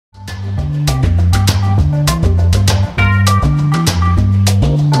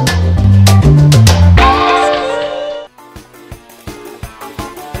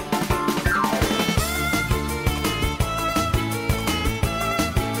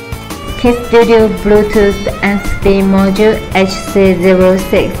Keyestudio Bluetooth XBee module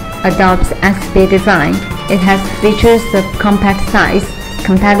HC-06 adopts XBee design. It has features of compact size,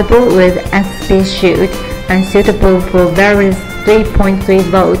 compatible with XBee Shield, and suitable for various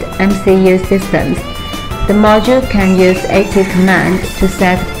 3.3-volt MCU systems. The module can use AT command to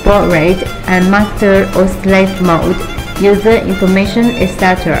set baud rate and master or slave mode, user information,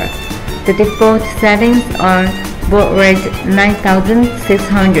 etc. The default settings are baud rate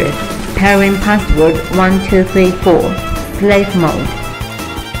 9600, pairing password 1234, slave mode.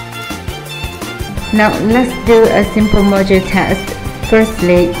 Now let's do a simple module test.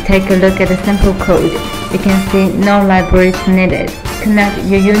 Firstly, take a look at the sample code. You can see no libraries needed. Connect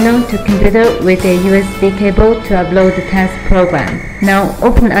your Uno to computer with a USB cable to upload the test program. Now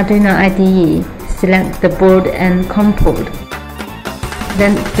open Arduino IDE, select the board and COM port.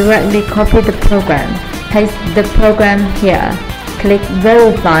 Then directly copy the program. Paste the program here. Click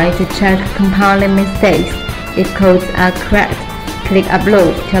Verify to check compiling mistakes. If codes are correct, click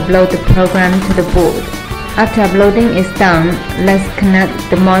Upload to upload the program to the board. After uploading is done, let's connect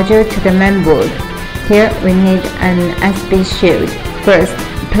the module to the main board. Here we need an XBee Shield. First,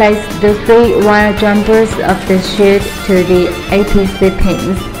 place the 3 wire jumpers of the shield to the APC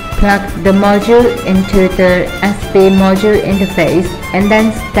pins. Plug the module into the XBee module interface and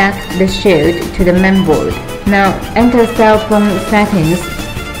then stack the shield to the main board. Now enter cell phone settings,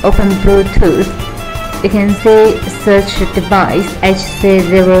 open Bluetooth. You can see search device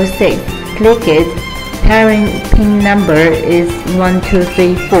HC-06. Click it. Pairing pin number is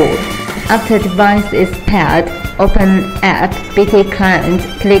 1234. After device is paired, open app BT client.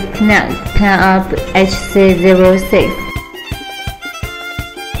 Click Connect. Pair up HC-06.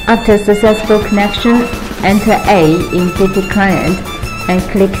 After successful connection, enter A in BT client and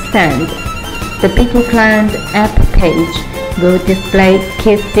click Send. The BT client app page will display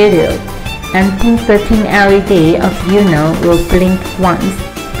Keyestudio, and pin 13 LED of Uno will blink once.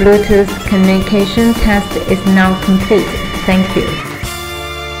 Bluetooth communication test is now complete. Thank you.